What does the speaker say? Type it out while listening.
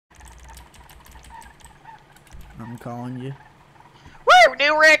I'm calling you. Woo!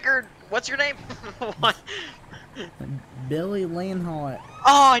 New record! What's your name? What? Billy Linhart.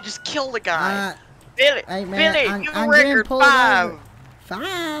 Oh, I just killed a guy. Billy! Hey man, Billy! I'm New getting record! pulled 5! over.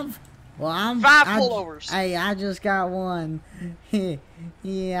 5? Well, I'm... 5 pullovers. Hey, I just got one.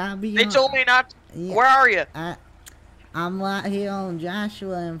 Yeah, I'll be They told me not to... Yeah, Where are you? I'm right here on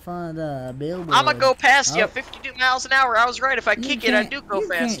Joshua in front of the billboard. I'm gonna go past you 52 miles an hour. I was right. If I kick it, I do go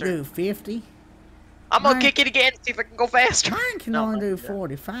faster. You can't do 50. I'm gonna kick it again and see if I can go faster. Mine can only do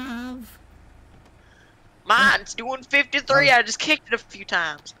 45. Mine's doing 53. I just kicked it a few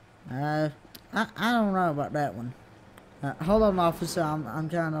times. I don't know about that one. Hold on, officer. I'm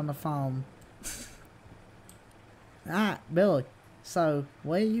trying on the phone. Alright, Billy. So,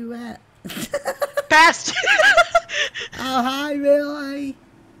 where you at? Past. Oh, hi, Billy.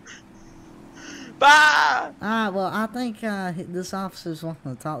 Bye. Alright, well, I think this officer's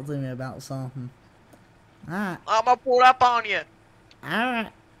wanting to talk to me about something. Alright. I'm gonna pull up on you.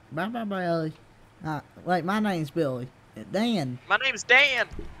 Alright. Bye-bye, Billy. Wait, my name's Billy. Dan. My name's Dan.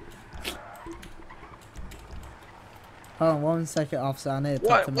 Hold on 1 second, officer. I need to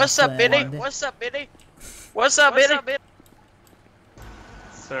talk to my What's up, Billy? friend. What's up, Billy? What's up, Billy?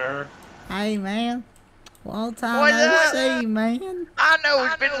 Sir. Hey, man. Long time no see, man. I know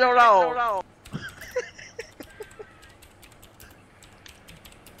it's been so long.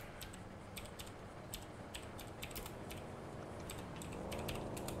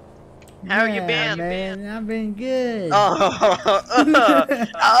 How you been? Man, I've been good. Oh,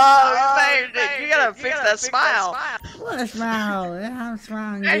 man, you gotta fix that smile. What a smile. I'm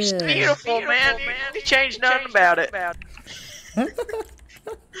smiling It's good. beautiful, man. You changed nothing about it.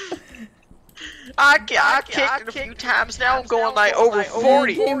 I kicked it a few times now. I'm going like over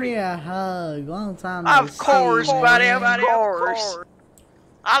 40. Give me a hug. Long time no Of course, see, buddy. man. Of course.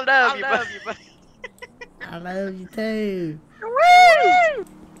 I love you, buddy. I love you too. Woo!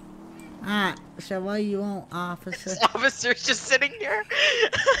 Alright, so what do you want, officer? This officer's just sitting here.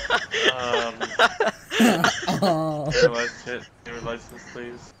 Oh. Your license,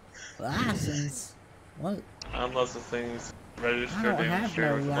 please. License? What? Unless the thing's I registered, don't have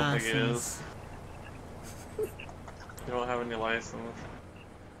insured, no which I don't think it is. license. You don't have any license.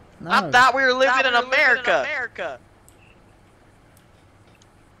 No. I thought we were living in America.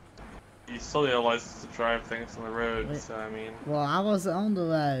 You still need a license to drive things on the road, Wait. so I mean... Well, I wasn't on the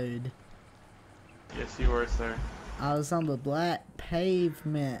road. Yes, you were, sir. I was on the black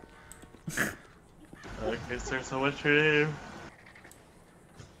pavement. Okay, sir, so what's your name?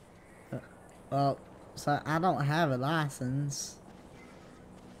 Well, so I don't have a license.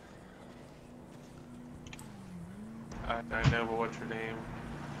 I know, but what's your name?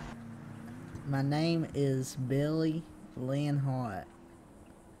 My name is Billy Linhart.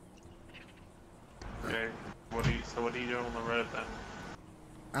 Okay, what are you doing on the road then?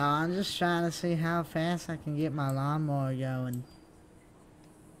 I'm just trying to see how fast I can get my lawnmower going.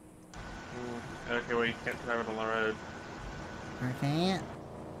 Okay, well you can't drive it on the road. I can't?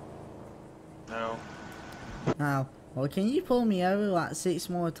 No. Oh, well can you pull me over like 6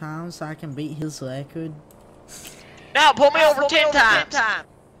 more times so I can beat his record? Now pull me over 10 times.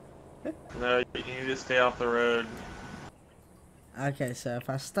 No, you need to stay off the road. Okay, so if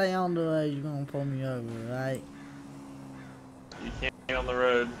I stay on the road, you're gonna pull me over, right? You can't get on the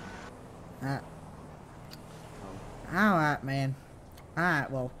road. Alright, man.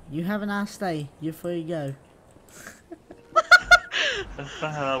 Alright, well, you have a nice day. You're free to go. That's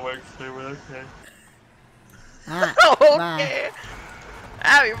not how that works, sir, but okay. Alright,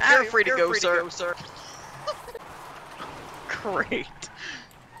 Okay. You're free to go, sir. Great.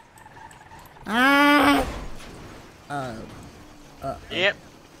 Ah! Yep.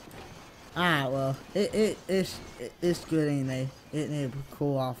 Alright, well, it's good anyway. It need to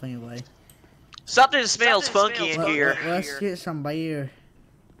cool off anyway. Something smells funky in here. Let's get some beer.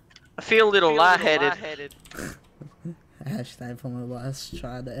 I feel a little lightheaded. Hashtag from the last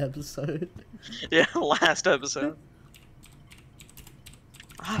try the episode. Yeah, last episode.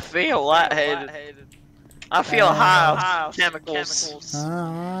 I feel lightheaded. I feel high of chemicals.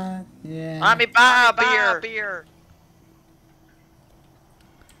 Yeah. Let me buy a beer.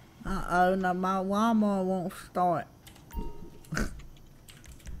 Uh-oh, no, my lawnmower won't start.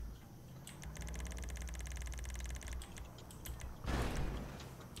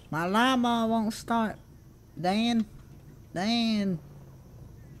 My lawnmower won't start. Dan.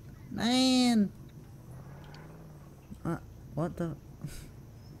 What the?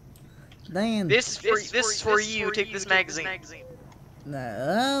 Dan. This is for you. Take this magazine.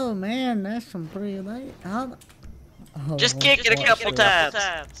 No, oh man, that's some pretty late. Just kick it a couple times.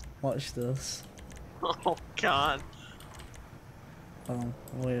 Watch this. Oh God.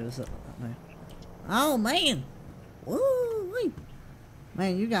 Where is it? Oh man! Woo! Wee.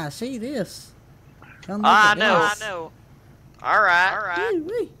 Man, you gotta see this. Come look at I this. know. Alright. Woo,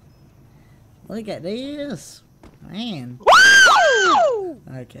 wee. Look at this. Man. Woo!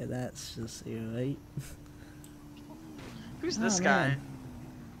 Okay, that's just right. Who's this guy?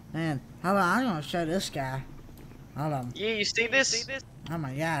 Man, hold on, I'm gonna show this guy. Hold on. Yeah, you see this? Oh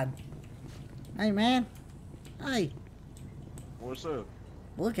my god. Hey man. Hey, What's up?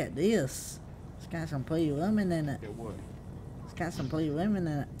 look at this. It's got some pretty women in it. Get what? It's got some pretty women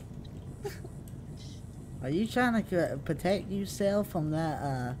in it. Are you trying to protect yourself from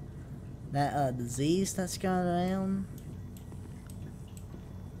that disease that's going around?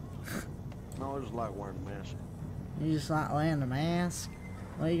 No, I just like wearing a mask. You just like wearing a mask?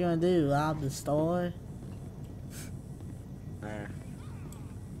 What are you gonna do? Rob the store? Nah.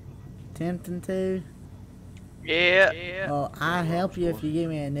 Tempting to? Yeah. Well, I'll help you if you give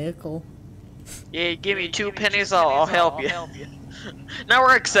me a nickel. Yeah, give me 2 pennies, I'll help you. Now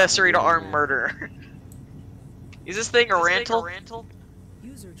we're accessory to armed murder. Is this thing a rental?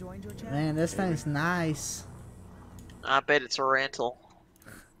 User joined your channel. Man, this thing's nice. I bet it's a rental.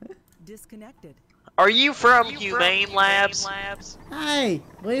 Disconnected. Are you from Humane Labs? Hey,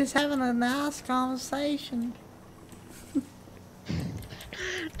 we're just having a nice conversation.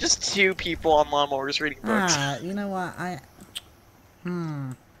 Just 2 people on lawnmowers reading books. You know what?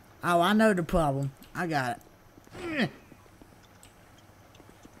 Oh, I know the problem. I got it.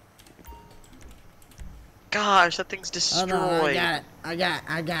 Gosh, that thing's Oh destroyed. no, I got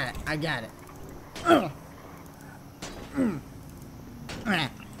it.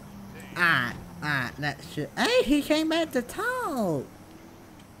 Alright, that shit. Hey, he came back to talk.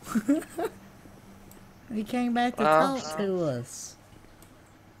 He came back to talk to us.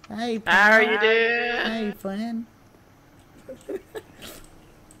 Hey, pal. How are you doing? Hey, friend.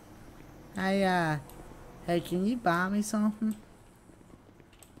 Hey, can you buy me something?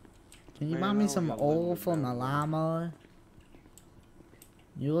 Can you buy me some oil from the lawnmower?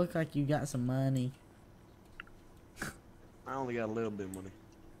 You look like you got some money. I only got a little bit of money.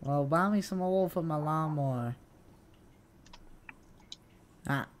 Well, buy me some oil for my lawnmower.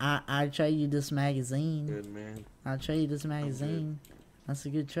 I trade you this magazine. Good man. I'll trade you this magazine. That's a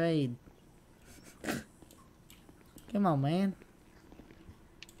good trade. Come on, man.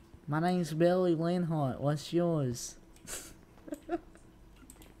 My name's Billy Linhart. What's yours?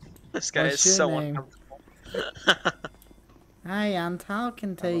 This guy What's is your so name? uncomfortable. Hey, I'm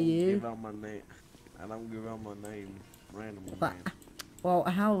talking to I don't you. give out my name. I don't give out my name randomly, What? man. Well,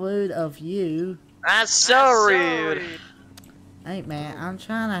 how rude of you. That's so rude. Hey, man, I'm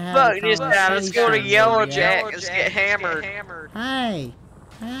trying to have Fuck a this conversation. guy, let's go to Yellow with you. Jack and get hammered. Hey,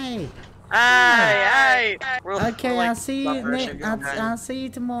 hey. Hey. Okay, I'll see you. I'll see you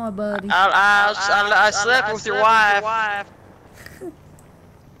tomorrow, buddy. I slept with your wife.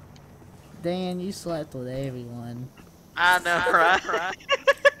 Dan, you slept with everyone. I know, right?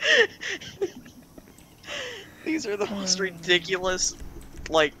 These are the most ridiculous,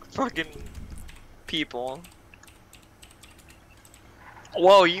 like, fucking people.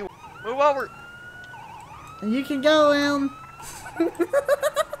 Whoa, you move over. You can go, Em.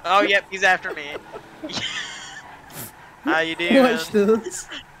 Oh, yep, he's after me. How you doing? Watch this.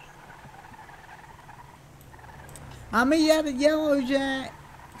 I'll meet you at the Yellow Jack.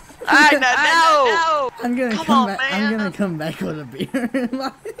 No! I'm gonna Come come on, back. man. I'm gonna come back with a beer.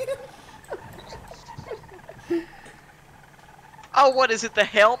 Oh, what is it? The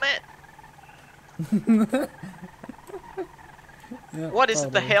helmet? Yep, What is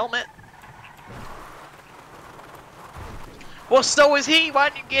it? The totally. helmet? Well, so is he. Why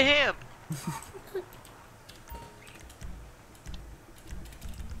didn't you get him?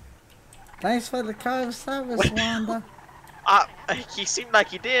 Thanks for the car service, Wanda. He seemed like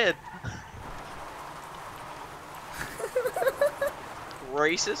he did.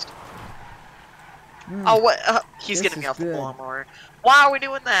 Racist. Oh, what? He's This getting me is off the good. lawnmower. Why are we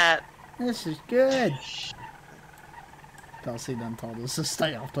doing that? This is good. Cause he done told us to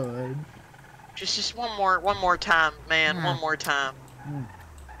stay off the road. Just one more time, man. Ah. One more time. Mm.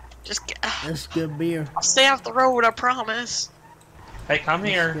 Just This is good beer. I'll stay off the road. I promise. Hey, come This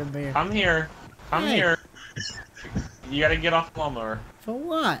is here. good beer. Come here. Come Hey. here. You gotta get off the lawnmower. For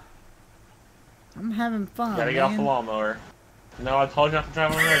what? I'm having fun, You gotta man. get off the lawnmower. No, I told you not to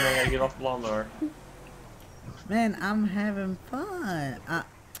drive on the road. I gotta get off the lawnmower. Man, I'm having fun.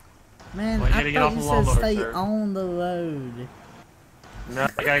 Man, Well, you I gotta get thought off you the said lawnmower, stay sir. on the road. No, I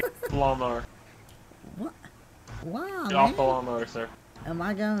gotta get off the lawnmower. What? Wow, Get off the man. lawnmower, sir. Am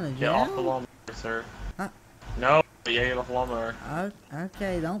I going to Get jail? off the lawnmower. sir. Huh? No, you gotta get off the lawnmower.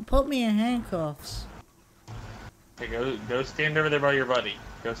 Okay, don't put me in handcuffs. Okay, go stand over there by your buddy.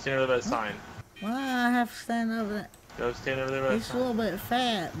 Go stand over that sign. Why I have to stand over there? Go stand over there by that He's a sign. little bit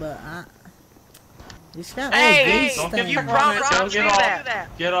fat, but he's got Hey, those don't stains. you Don't promise get to off. do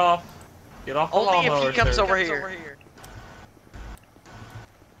that. Get off. Get off the Only lawnmower, if he comes sir. over here.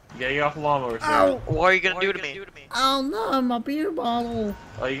 You gotta get off the lawnmower, sir. Oh, What are you gonna do to me? oh no, my beer bottle.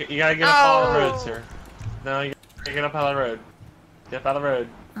 Oh, you gotta get up out of the road, Oh. sir. No, you gotta get up out of the road. Get up out of the road.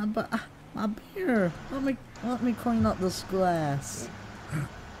 My beer. Let me clean up this glass.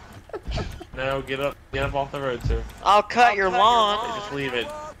 No, get up off the road, sir. I'll cut your lawn. Just leave it.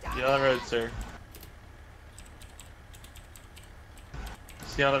 Get out of the road, sir.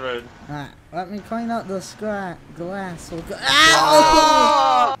 Just get out of the road. Alright, let me clean up this glass. Ow!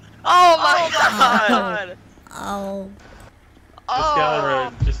 Oh, oh my god! Oh! Just get out of the Oh.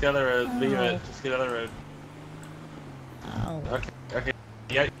 road. Just get out of the road. Leave Ow. it. Just get out of the road. Ow! Okay.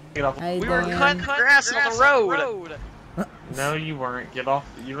 Yeah, get off. Hey, We were Dan. cutting grass on the road. No, you weren't. Get off.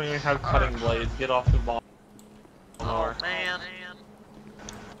 You don't even have cutting blades. Get off the ball. Oh man.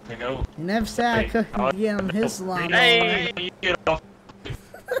 Okay, go. You never said I Hey, couldn't get him his lawnmower. Hey. You get off.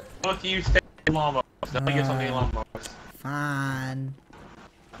 Look, you stay in lawnmowers. Don't get something in lawnmowers. Fine.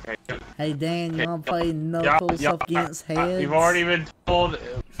 Okay. Hey Dan, you Okay. wanna play Knuckles up against heads? You've already been told.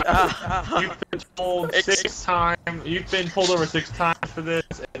 You've been told 6 times. You've been pulled over 6 times for this,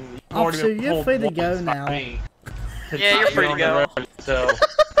 and you've already Officer, been you're pulled free to once go by now. me to Yeah, you're get free to on the go. road. So,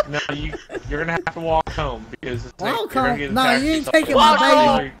 no, you're gonna have to walk home because it's like, Walk you're gonna home? get a No, taxi you ain't somewhere. taking my Walk baby.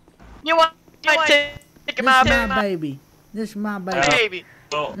 home. You want to take This my my baby. This is my baby. baby?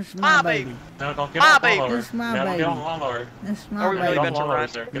 Well, This is My my baby. no, don't get My off the baby. lawnmower. This is my No, don't baby. get on the lawnmower. This is my Are we baby. really Get meant off to the lawnmower, run?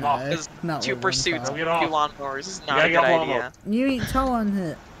 sir. Get No, off. Because not two with pursuits, one Get car. two off. lawnmowers is You not gotta a get good off the idea. You ain't towing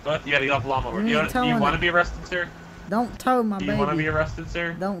it. But you gotta get off the lawnmower. You Do ain't you towing want it. to be arrested, sir? Don't tow my Do you want to be baby. arrested,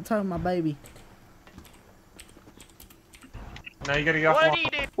 sir? Don't tow my baby. No, you gotta get off the What lawnmower.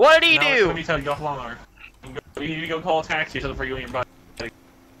 did he do? What did he No, do? let me tell you, get off the lawnmower. You need to go call a taxi or something for you and your buddy.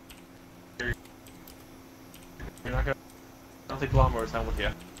 You're not gonna. I don't think the lawnmower's down with you.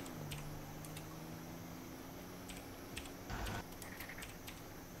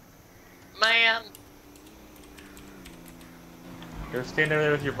 Man. Go stand over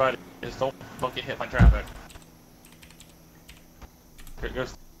there with your buddy. Just don't get hit by traffic. Go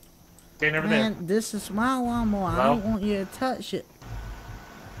stand over there. Man, this is my lawnmower. I Well- don't want you to touch it.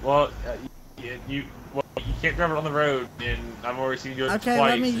 Well, you can't drive it on the road, and I've already seen you do it Okay,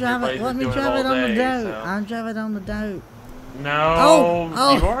 twice. let me and your drive it. buddy's Let been me doing drive it all on the day, dirt. so- I'll drive it on the dirt. No,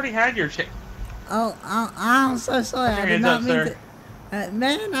 Oh. you've already had your chance. Oh, I'm so sorry. Put your I did hands not up, mean sir. to.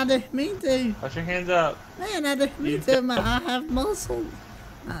 Man, I didn't mean to. Put your hands up. Man, I didn't mean You- to. I have muscles.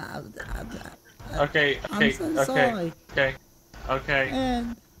 Okay, I'm okay, so okay, sorry. okay.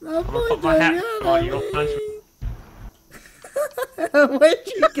 And no I'm gonna boy, put my hat don't on. yell You at don't punch me. me. Where'd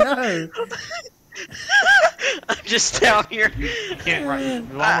you go? I'm just down here. You can't ride.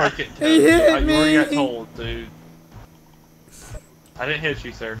 The lawnmower's getting towed. He hit You already got me. told, dude. I didn't hit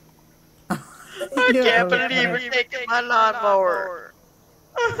you, sir. I can't believe you're taking my lawnmower.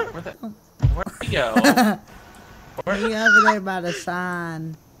 Where'd he go? He over there by the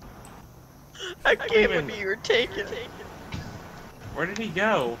sign. I can't believe you were taking it. Where did he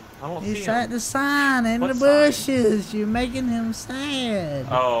go? I don't see He's at him. the sign in What the sign? bushes. You're making him sad.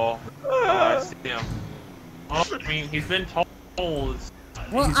 Oh, I see him. Well, I mean, he's been told. Well,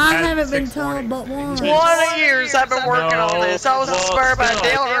 he's I had haven't been 6 told warnings. but once. He's been- 20 years I've been working on No, this. I was well, inspired by still.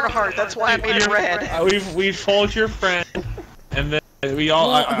 Dale Earnhardt. That's why I made it red. We've told your friend, and then we all.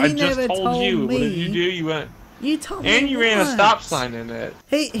 Well, I he just never told you. told What did me. you do? You went You told and me you ran a once. stop sign in it,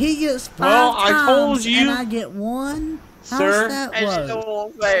 He gets 5 Well, I times told you. and I get 1. How's Sir. that And work?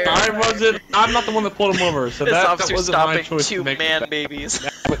 still fair. I'm not the one that pulled him over, so This that officer wasn't my stopping choice to 2 make. man babies.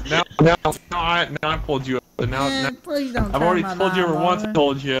 But now I pulled you up. But now Man, please don't I've turn already my told you over once. I lawnmower.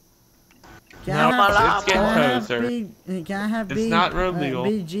 told you. Can No, I have, it's getting can I towed, have sir. can I have It's Big, not road legal.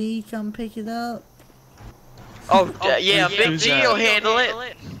 BG come pick it up? Oh, yeah, Who's Big G that? will handle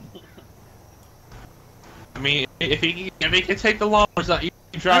it. I mean, if he can take the lawnmowers out, you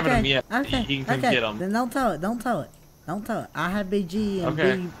can drive okay, him yet. okay, You can come okay. get him. Then don't tow it. Don't tow it. Don't tow it. I have BG and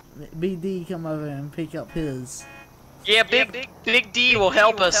Okay. BD come over and pick up his. Yeah, Big D will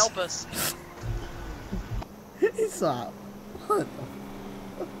help us. He's like, what?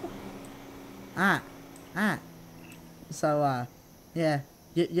 Alright. So, yeah,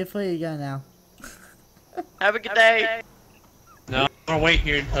 you're free to go now. Have a good day. No, I'm gonna wait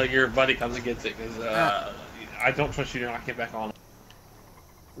here until your buddy comes and gets it, because I don't trust you to not get back on.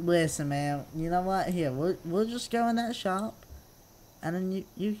 listen, man. You know what? Here, we'll just go in that shop, and then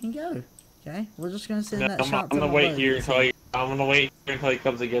you can go. Okay? We're just gonna sit in that shop. I'm gonna wait here until he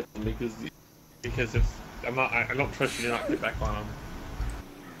comes to get them because if I don't trust you to not get back on him.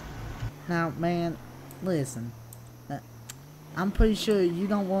 Now, man, listen. I'm pretty sure you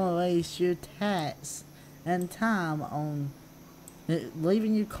don't want to waste your tax and time on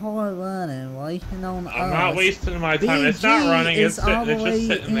leaving your car running, waiting on us. I'm not wasting my time. It's not running. It's just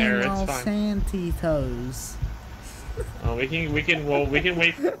sitting there. It's fine. Santitos. We can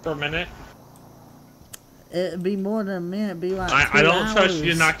wait for a minute. It'd be more than a minute. It'd be like 2 I don't hours. trust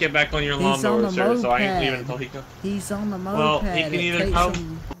you to not get back on your lawnmower, sir. So I ain't leaving until he comes. He's on the moped. Well, he can either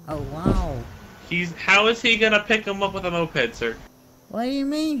come. Oh wow. How is he gonna pick him up with a moped, sir? What do you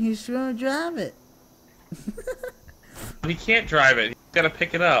mean? He's gonna drive it. He can't drive it. He's gotta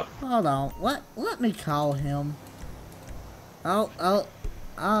pick it up. Hold on. Let me call him. Oh.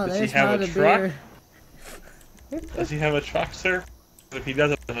 Does he There's have a the truck? beer. Does he have a truck, sir? If he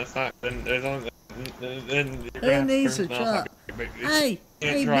doesn't, then it's not. Then there's only. Then you're gonna Who needs a turn truck? off. Hey,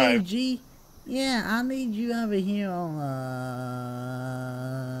 drive. BG. Yeah, I need you over here on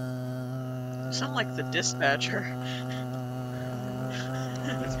You sound like the dispatcher.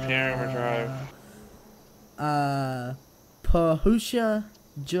 It's Panorama Drive. Pahusha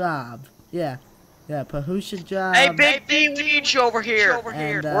Drive. Yeah, Pahusha Drive. Hey, Big D, we need you over here.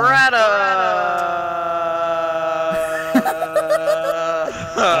 And, We're at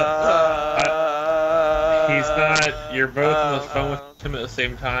He's not. You're both on the phone with him at the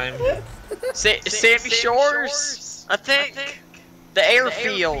same time. Sandy Shores, I think. The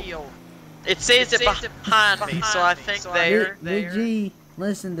airfield. It says it behind me, so I think they're Big G,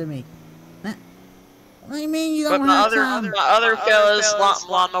 listen to me. What do you mean you But don't my have other time? fella's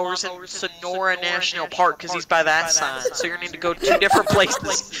lawnmowers in Sonora National Park because he's by that sign. So you're need to go 2 different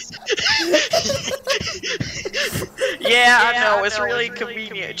places. Yeah, I know. It's really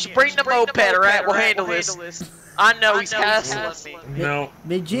convenient. Just bring the moped, alright? We'll handle this. I know he's hassling me. No.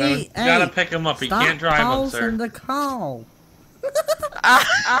 Big G, No, you hey, gotta pick him up. He stop can't drive him, pausing sir. the call.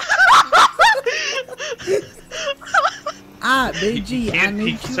 Big G, I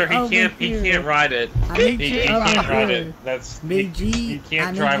need you Sir, over he here. can't ride it. I need He you can't over ride here. it. That's Big G, he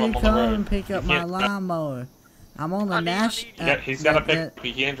can't I drive need him you on the come road. and pick up He my can't- lawnmower. I'm on the national. He's gotta pick.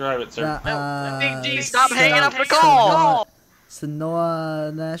 He can't drive it, sir. Big D, stop hanging up the call.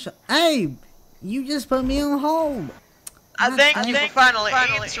 Sonora National. Hey, you just put me on hold. I thank you for finally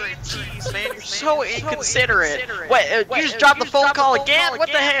answering. Jeez, man, you're so inconsiderate. Wait, you just dropped the phone call again?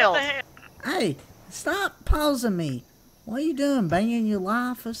 What the hell? Hey, stop pausing me. What are you doing? Banging your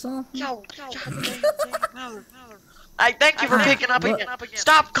life or something? No. I thank you for picking up again.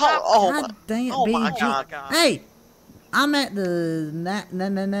 Stop calling. Oh, God dang it, oh my BG. God. Hey, I'm at the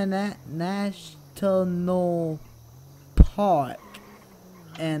National Park.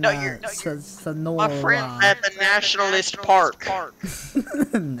 And, No, you're Sonora. my friend at the Nationalist Park.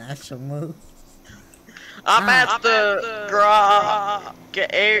 Nationalist. I'm at the Big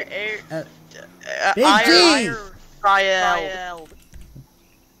G! Israel.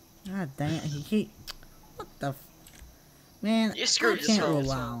 God dang it, he keep... What the Man, You I screwed can't yourself.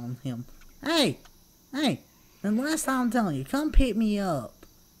 rely on him. Hey! And last time I'm telling you, come pick me up.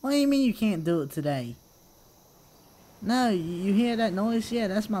 What do you mean you can't do it today? No, you hear that noise? Yeah,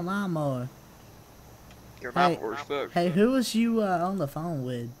 that's my lawnmower. Your Hey, mouth works fuck. Hey, who was you on the phone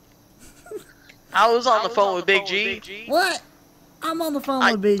with? I was on the phone with Big G. What? I'm on the phone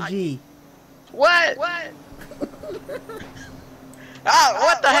with Big G. What? Ah,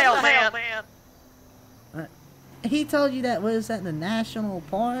 what the hell, man? He told you that was at the National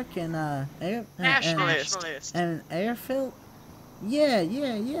Park and Nationalist. and airfield.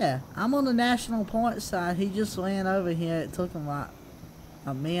 Yeah. I'm on the National Park side. He just ran over here. It took him like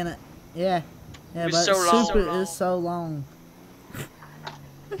a minute. Yeah, It was but so long. super is so long.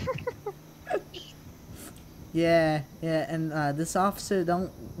 Yeah, and this officer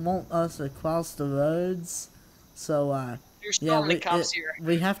don't want us to cross the roads, so There's so yeah, many cops here.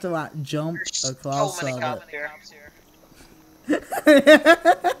 we have to like jump There's across so many of cops it.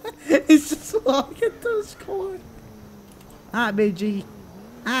 here. He's just walking through his court. Alright, Big G.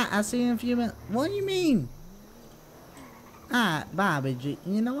 Alright, I'll see you in a few minutes. What do you mean? Alright, bye, Big G.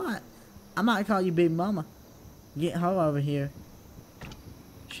 You know what? I might call you Big Mama. Get her over here.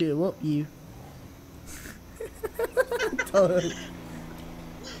 She'll whoop you.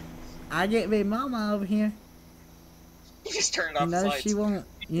 I get Big Mama over here. You just turned You off the know lights. she won't.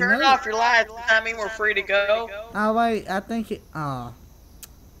 You Turn know. off your lights. Does that mean we're free to go? Oh wait, I think it. Oh.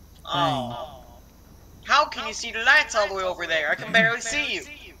 Oh. How can you see the lights all the way over there? I can barely see you.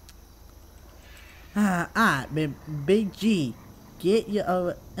 Alright, Big G. Get you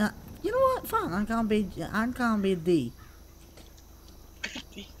over. You know what? Fine. I'm calling Big D.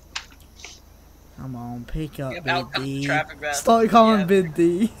 Come on, pick up Yep, Big out comes the D. traffic vest. Start calling Yep. Big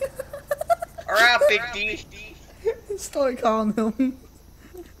D. Alright, Big D. Start calling him.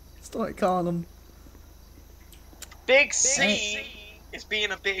 Start calling him. Big C is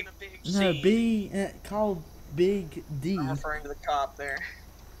being a big No, C. call Big D. I'm referring to the cop there.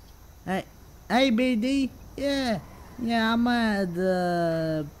 Hey, Big D. Yeah, I'm at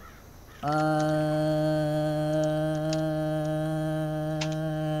the. I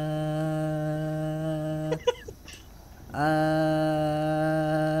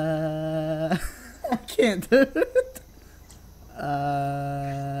can't do it.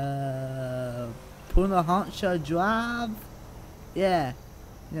 Punahansha Drive. Yeah,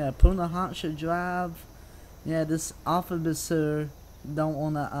 Punahansha Drive. Yeah, this officer don't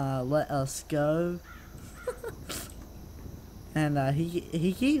wanna let us go. And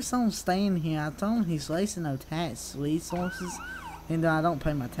he keeps on staying here. I told him he's wasting no tax resources. And I don't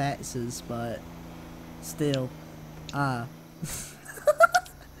pay my taxes, but still.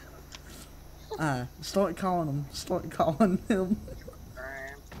 Start calling him.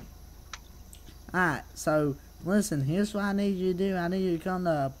 Alright. Alright, so listen, here's what I need you to do. I need you to come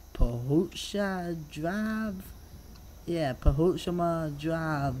to Pahutsa Drive. Yeah, Pahutsa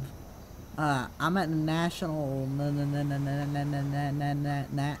Drive. I'm at the National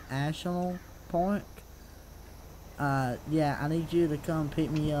Park. Yeah, I need you to come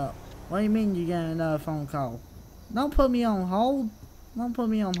pick me up. What do you mean you get another phone call? Don't put me on hold. I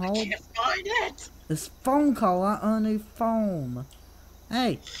can't find it. It's phone call. I own a phone.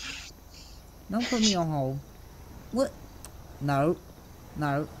 Hey, don't put me on hold. What? No.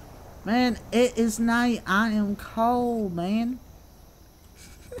 Man, it is night. I am cold, man.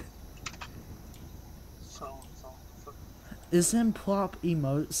 It's in prop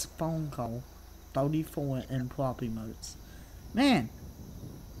emotes, phone call. 34 in prop emotes. Man.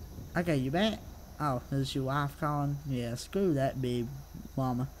 Okay, you back? Oh, is your wife calling? Yeah, screw that big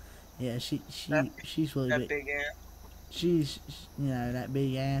mama. Yeah, she's really That big. big ass. She's, you know, that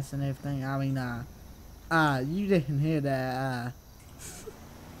big ass and everything. I mean, you didn't hear that,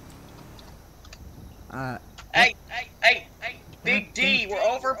 Hey, Big D, we're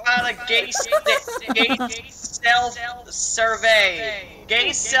over by the gay self-survey.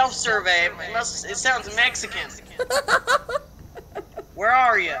 Gay self-survey. It sounds Mexican. Where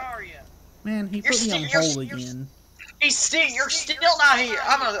are you? man, he put me on hold again. You're still not here.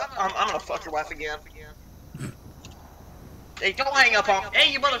 I'm gonna fuck your wife again. Hey, don't hang up on me.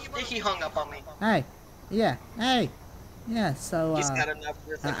 Hey, you motherfucker, he hung up on me. Hey, yeah, so, He's got enough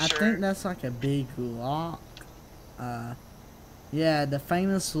with him, I think that's like a big lock. Yeah, the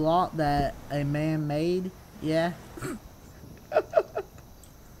famous lock that a man made. Yeah.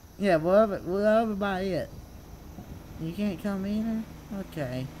 Yeah, we're over by it. You can't come either?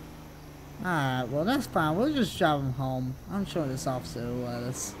 Okay. Alright, well that's fine. We'll just drive him home. I'm sure this officer will let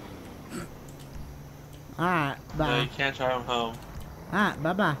us. Alright, bye. No, you can't drive him home. Alright,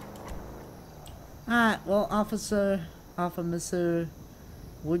 bye-bye. Alright, well, officer,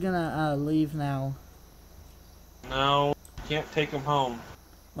 we're gonna, leave now. No, you can't take him home.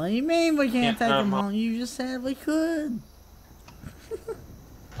 What do you mean we can't take drive him him home? You just said we could.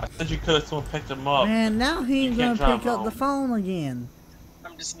 I said you could if someone picked him up. Man, now he ain't You gonna can't drive pick up the home. phone again.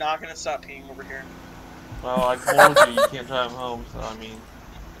 I'm just not gonna stop peeing over here. Well, I told you can't drive him home, so I mean.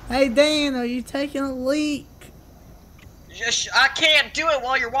 Hey Dan, are you taking a leak? I can't do it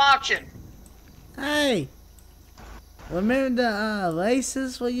while you're watching. Hey, remember the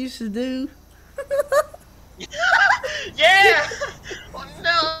races we used to do? Yeah! Oh,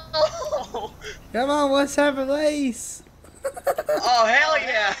 no! Come on, let's have a race. Oh, hell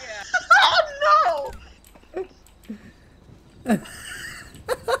yeah! Oh, no!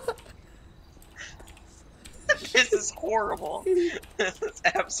 This is horrible. This is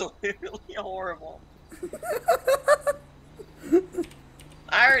absolutely horrible.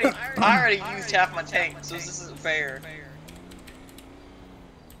 I already used half my tank, so this isn't fair.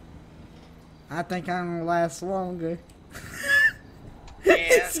 I think I'm gonna last longer. Yeah,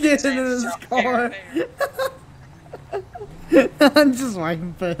 He's getting in his it's car. I'm just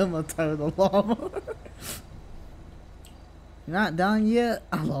waiting for him to tow the lawnmower. You're not done yet?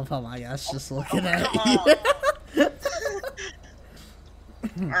 I love how my guy's just looking at you.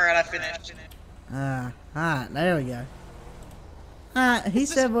 Alright, I finished. Alright, there we go. Alright, he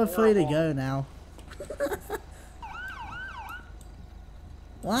said we're free to go now.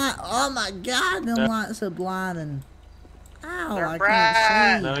 What? Oh my god, them lights are blinding. Ow. Ow, They're I bright.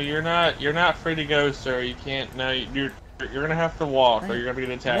 can't see. No, you're not. You're not free to go, sir. You can't. No, you're gonna have to walk, or you're gonna be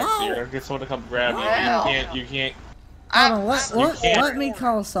in a taxi. Whoa. You're gonna get someone to come grab you. Wow. You can't. You can't. Hold on, can't- let me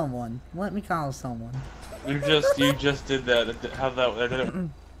call someone. Let me call someone. You just did that. How that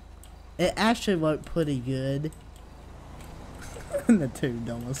didn't. It actually worked pretty good. The two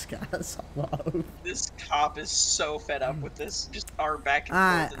dumbest guys alive. This cop is so fed up with this. Just our back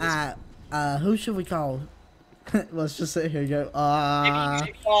and forth. Alright, who should we call? Let's just sit here and go, Maybe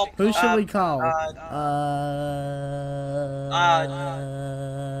you should call, who should we call?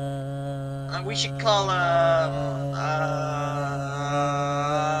 we should call,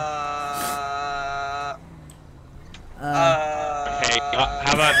 Okay,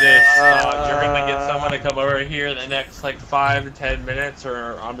 how about this? You're gonna get someone to come over here in the next like 5 to 10 minutes,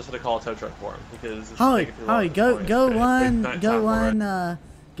 or I'm just gonna call a tow truck for him because this is taking too long. Holly, at this point. go It's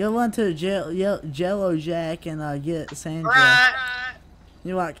run to the Jello Jack and get Sandra. Right.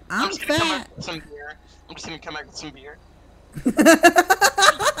 You're like, I'm just gonna come fat. back with some beer. I'm just gonna come back with some beer.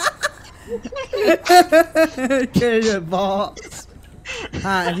 Okay, your boss.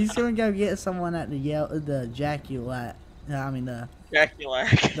 Alright, he's gonna go get someone at the Jaculat. I mean the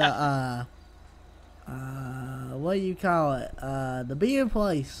Jaculac. what do you call it? The beer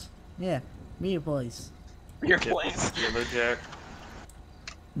place. Yeah, beer place. Beer place. Yellow Jack.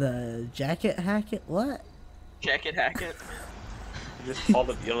 The Jacket Hackett. What? Jacket Hackett. You just called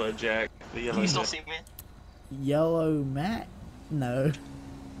it Yellow Jack. The Yellow Can you still Jack. see me? Yellow Mac? No.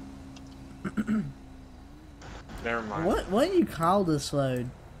 Never mind. What do you call this load?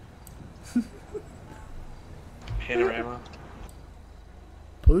 Panorama.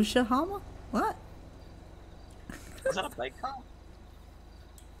 Pushahama? What? Is that a bike call?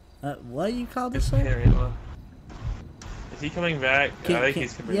 What do you call It's this load? Panorama. Is he coming back? I think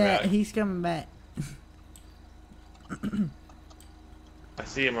he's coming back. Yeah, he's coming back. I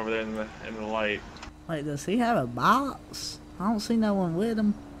see him over there in the light. Wait, does he have a box? I don't see no one with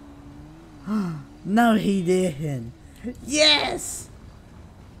him. No, he didn't. Yes!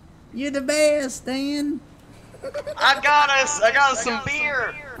 You're the best, Dan. I got us some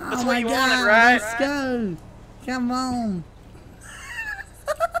beer. That's Oh what my you God, wanted, right? let's go. Come on.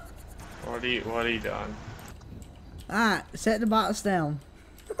 What are you doing? Alright, set the box down.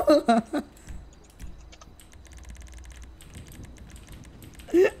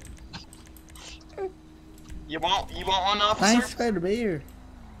 You want one, officer? Thanks for the beer.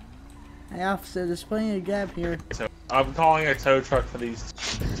 Hey, officer, there's plenty of gap here. So I'm calling a tow truck for these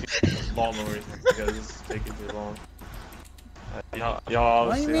two lawnmowers because this is taking too long. Y'all What do you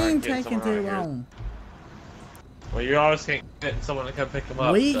obviously mean aren't getting taking someone too around here. long? Well, you always can't get someone to come pick them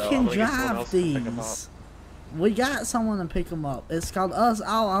up. We so can I'm gonna get someone drive else to pick 'em up. these. We got someone to pick them up. It's called us.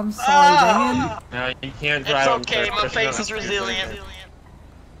 Oh, I'm sorry, Dan. No, you can't It's drive them. okay, sir, my especially face on is a resilient.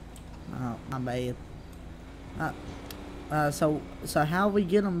 Oh, my bad. So how we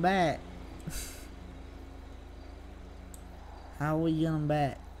get them back? How we get them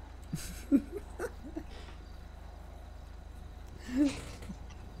back?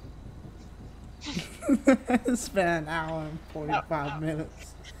 It's been an hour and 45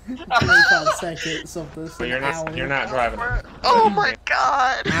 minutes. 45 seconds, something. But you're not driving them. Oh my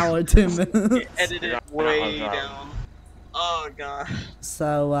God! Hour, 10 minutes. Edited You're not way driving. down. Oh God.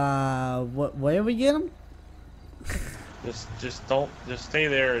 So, where we get them? Just stay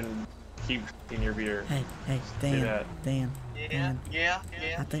there and keep drinking your beer. Hey, Do Dan, that. Dan, Yeah, Dan. yeah.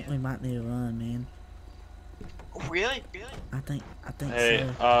 I think we might need to run, man. Really? I think Hey,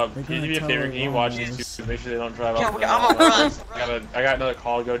 so. They're can you gonna do me a tow favor? the Can you watch these lawnmowers. two? Make sure they don't drive Yeah, off. I'm gonna run. I got another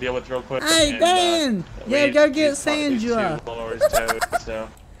call to go deal with real quick. Hey, and, Dan! Yeah, we go need get to talk these two Sandra. lawnmowers towed, so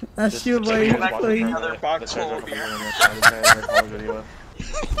That's just- your just way, keep watching please. for Another the box tow full of truck beer. on the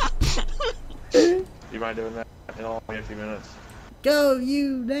video. You mind doing that? It'll only be a few minutes. Go,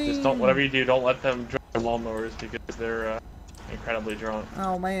 you, Dan! Just don't, whatever you do, don't let them drive lawnmowers because they're incredibly drunk.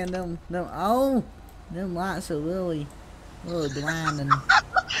 Oh, man, them lights are really blinding.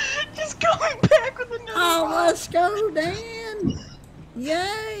 Just going back with another Oh, box. let's go, Dan!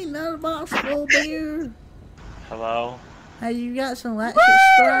 Yay, another box full of beer. Hello? Hey, you got some latchet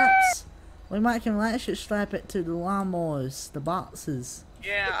straps? We might can latchet strap it to the lawnmowers, the boxes.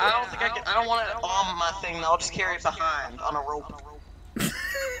 Yeah, I don't think I can. I don't want it on my thing. I'll just carry it behind on a rope.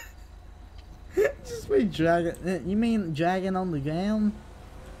 Just be dragging. You mean dragging on the ground?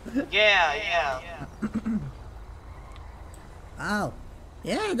 Yeah. Oh,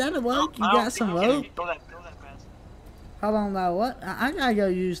 yeah, that'll work. You I don't got think some you can rope. Go that fast. Hold on, though. What? I gotta go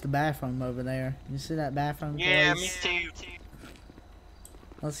use the bathroom over there. You see that bathroom Yeah, me place? too.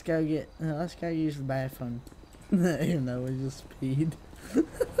 Let's go use the bathroom. Even though we just peed.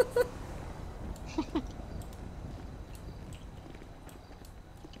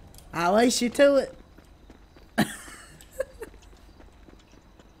 I'll race you to it.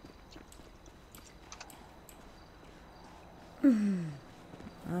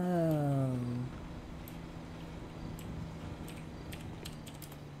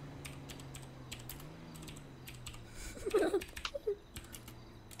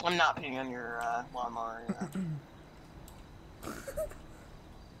 I'm not peeing on your lawnmower.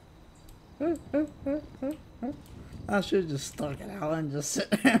 I should just stuck it out and just sit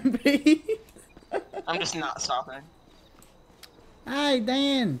there and pee. I'm just not stopping. Hey,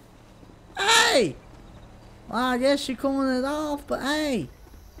 Dan. Hey! Well, I guess you're calling it off, but hey!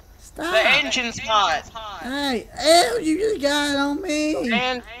 Stop! The engine's hot! Hey! Ew, you just got it on me!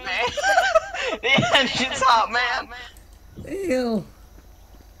 Man, the engine's hot, man! Ew!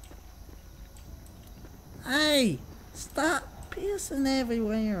 Hey! Stop pissing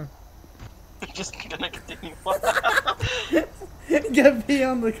everywhere! I'm just gonna continue. Get pee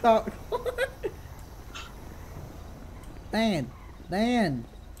on the cock. Dan!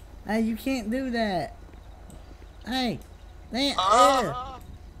 Hey, you can't do that! Hey! Dan!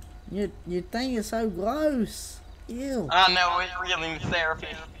 Ew! Your thing is so gross! Ew! I know, it really needs therapy.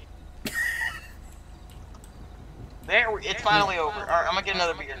 There, it's finally over. Alright, I'm gonna get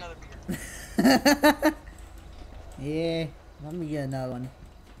another beer. Yeah, let me get another one.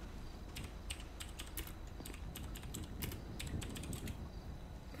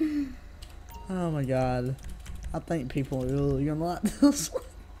 Oh my god. I think people are really gonna like this one.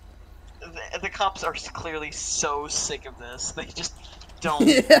 The cops are clearly so sick of this. They just don't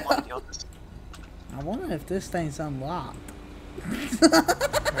Yeah. want to deal with this. I wonder if this thing's unlocked.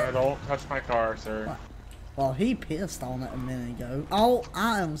 No, don't touch my car, sir. Well, he pissed on it a minute ago. Oh,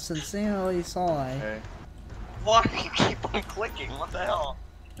 I am sincerely sorry. Okay. Why do you keep on clicking? What the hell?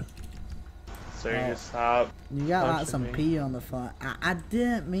 So you just stop. You got like punching some me. pee on the front. I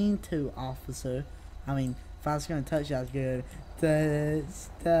didn't mean to, officer. I mean, if I was gonna touch you, I was good. Touch.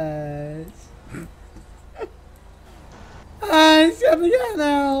 Ah, he's got the gun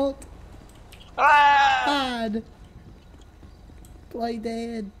out. Ah! Hide. Play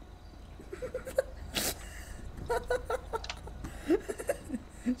dead.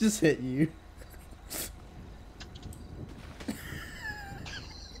 Just hit you.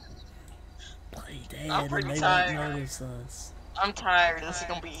 Play dead I'm and pretty they won't tired. notice us. I'm tired. This is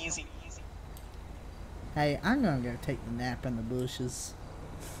gonna be easy. Hey, I'm gonna go take the nap in the bushes.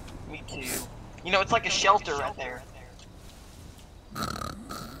 Me too. You know, it's like a shelter right there.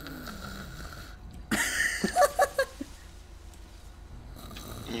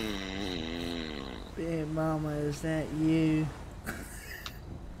 Big mama, is that you?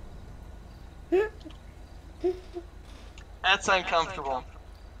 That's uncomfortable.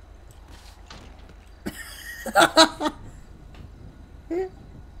 I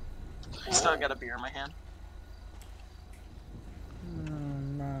still got a beer in my hand. Oh,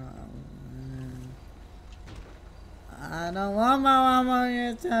 no. I don't want my mama on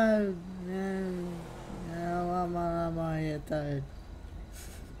your toad. No, I don't want my mama on your toad.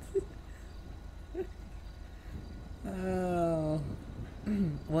 Oh.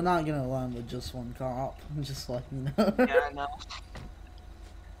 We're not gonna run with just one cop. I'm just letting you know. Yeah, I know.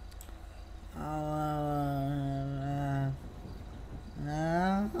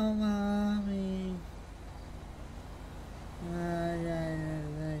 Oh, mommy.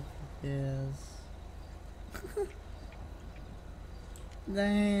 Yes.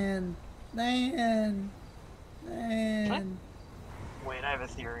 Dan. Wait, I have a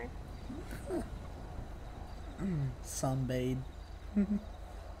theory. Sunbathe.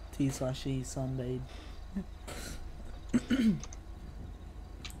 T/E sunbathe.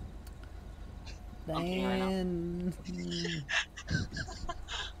 peeing right now. Dan.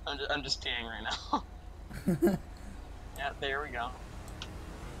 I'm just peeing right now. Yeah, there we go.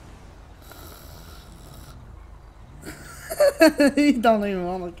 He don't even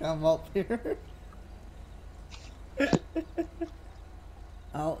want to come up here.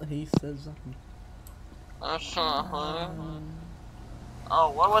 Oh, he says something.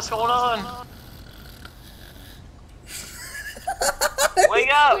 Oh, what's going on? Wake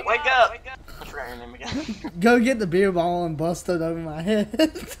up! Wake up! I forgot your name again. Go get the beer bottle and bust it over my head.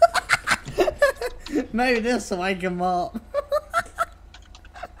 Maybe this will wake him up.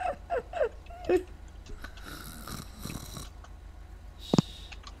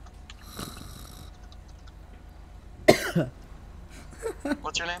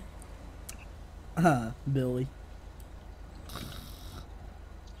 What's your name? Billy.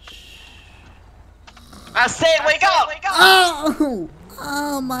 I said wake up! Oh!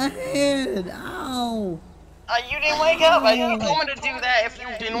 Oh, my head! Ow! You didn't wake up. You told me to do that if you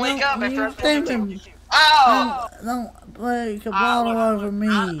didn't wake up after I told you to. Oh! Oh! Don't break a bottle over me.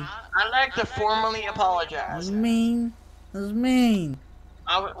 I'd like to formally apologize. That's mean. That's mean.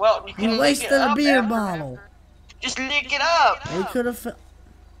 Well, you can You lick wasted it a up beer after. bottle. Just lick it up. We could have.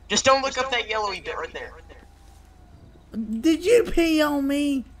 Just don't look up that yellowy bit right there. Did you pee on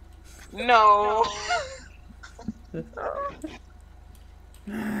me? No.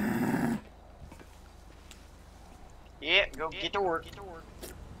 Yeah, go get to work.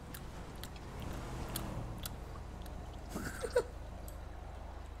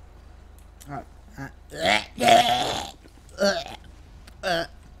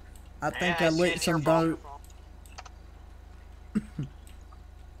 I think I licked some dirt.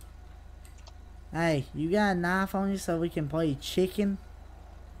 Hey, you got a knife on you so we can play chicken?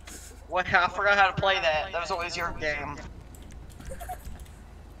 What? I forgot how to play that. That was always your game.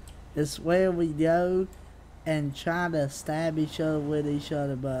 It's where we go and try to stab each other with each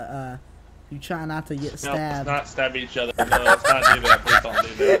other, but you try not to get No, stabbed. let's not stab each other. No, let's not do that. Please don't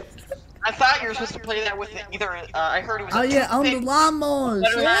do that. I thought you were supposed to play that with either. I heard it was. Oh a yeah, on the toothpick, lawnmowers.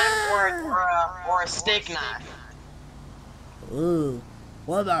 butter knife, Yeah. or a steak knife. Ooh,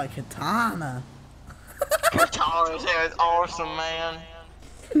 what about a katana? Katana is awesome, man.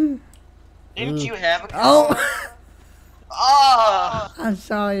 Didn't you have a katana? Oh, Oh, I'm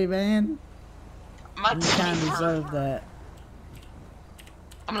sorry, man. my You kind of teeth hurt. deserve that.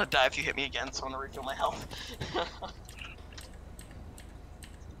 I'm gonna die if you hit me again, so I'm gonna refill my health.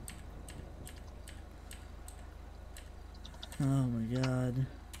 Oh my god.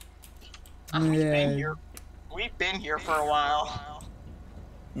 We've been here for a while.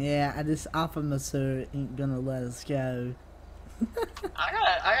 Yeah, this officer ain't gonna let us go.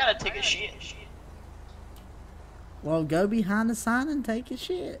 I gotta take a shit. Well, go behind the sign and take a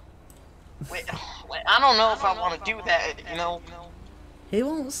shit. Wait, I don't know if I want to do that. You know. He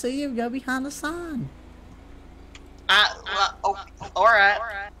won't see you. Go behind the sign. Oh, all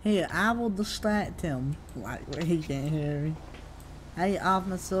right. Here, I will distract him. Like, where he can't hear me. Hey,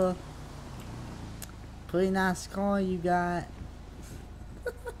 officer. Pretty nice car you got.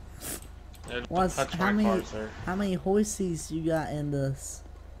 Don't touch my car, sir. How many horses you got in this?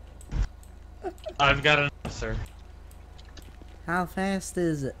 I've got enough, sir. How fast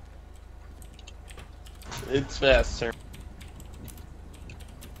is it? It's fast, sir.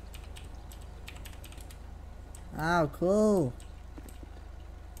 Oh, cool.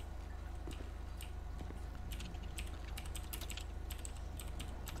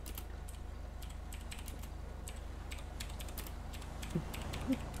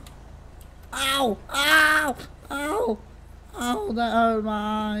 Ow! Ow! Ow! Oh, that hurt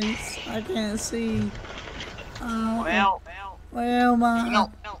my eyes. I can't see. Oh. Well, my.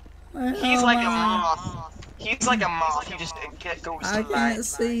 No, Well, he's like a my. moth. He's like a moth. He just goes I to can't light.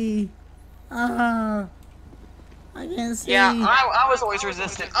 see. I can't see. Yeah, I was always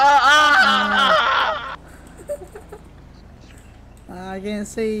resistant. I can't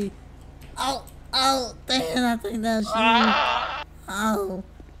see. Oh, oh, damn, I think that's you. Oh.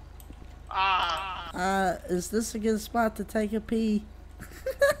 Is this a good spot to take a pee?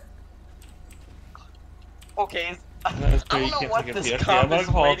 Okay. No, I sir, you don't know can't what take a this pee. Okay, cop I'm gonna is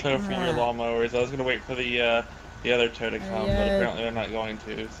call a waiting tow for your lawnmowers. I was gonna wait for the other tow to come, but Yeah. apparently they're not going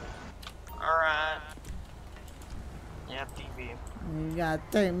to. So. Alright. Yeah, TV. You gotta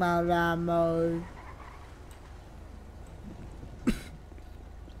take my lawnmower.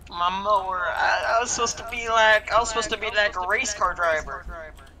 My mower. I was supposed to be like a race car driver.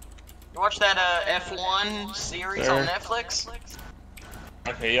 You watch that F1 series Sure. on Netflix?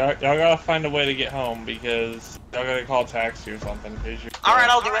 Okay, y'all gotta find a way to get home because y'all gotta call a taxi or something. Alright,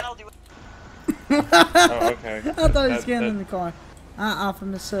 I'll do it. Oh, okay. I thought he was getting in the car.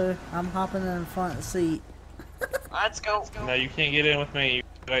 Officer, I'm hopping in the front seat. Let's go. No, you can't get in with me.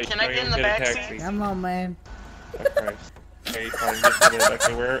 Wait, Can I you get in gotta the get a back taxi. seat? Come on, man. Oh, Christ. Okay, fine,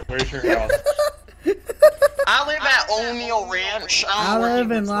 okay, where's your house? I live at O'Neill Ranch. I I don't know where live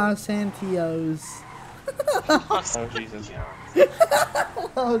you in Los Santios. Oh, Jesus.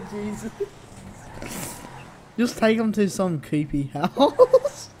 Oh, Jesus. Just take them to some creepy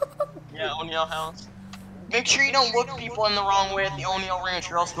house. Yeah, O'Neill House. Make sure you don't look people in the wrong way at the O'Neill Ranch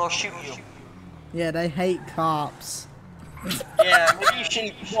or else they'll shoot you. Yeah, they hate cops. Yeah, maybe you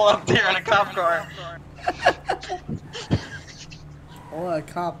shouldn't pull up there in a cop car. Or a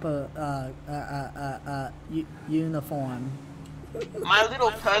cop uniform. My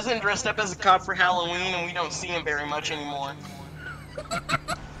little cousin dressed up as a cop for Halloween and we don't see him very much anymore.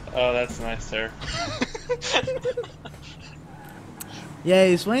 Oh, that's nice, sir. Yeah,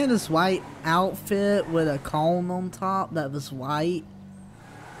 he's wearing this white outfit with a cone on top that was white.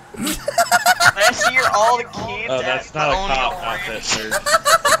 Last year, all the kids Oh, at that's the not a O'Neill cop outfit, Ranch. sir.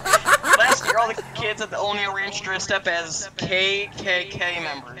 Last year, all the kids at the O'Neill Ranch dressed up as KKK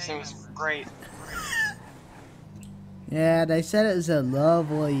members. It was great. Yeah, they said it was a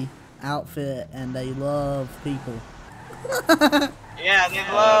lovely outfit and they love people. Yeah, they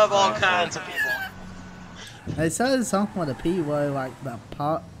love all kinds of people. They said something with a P word, like the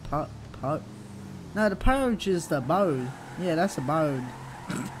pot. No, the purge is the bird. Yeah, that's a bird.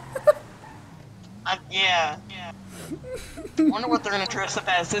 Yeah. Wonder what they're gonna dress up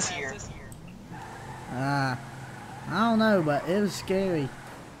as this year. I don't know, but it was scary.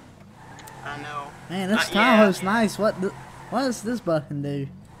 I know. Man, this Yeah. Tahoe's nice. What does this button do?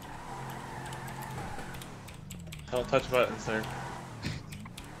 Don't touch buttons, sir.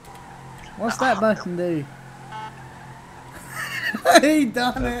 What's that button do? He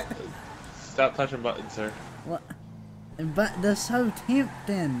done it. Stop touching buttons, sir. What? But they're so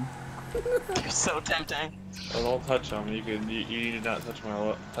tempting. You're so tempting. Oh, don't touch them. You need to not touch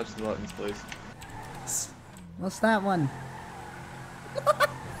touch the buttons, please. What's that one?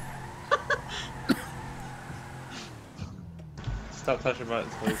 Stop touching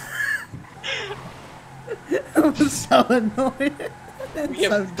buttons, please. I'm so annoyed. That's We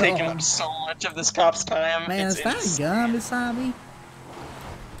have so taken dumb. up so much of this cop's time. Man, is that a gun beside me?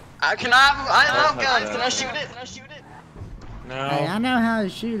 I love guns. Can I shoot it? No. Hey, I know how to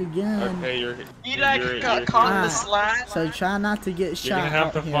shoot a gun. Okay, You got caught in the slide. So try not to get You're shot. gonna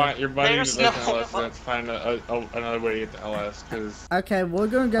have to out here. find your buddy There's who doesn't no- LS. Let's find another way to get to LS, because Okay, we're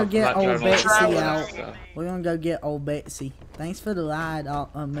gonna go I'm get not old driving Betsy all out. so. We're gonna go get old Betsy. Thanks for the ride,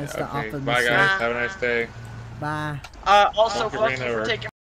 Mr. Okay, Optimus. bye guys. Have a nice day. Bye. Also, Don't get fuck ran you for over. taking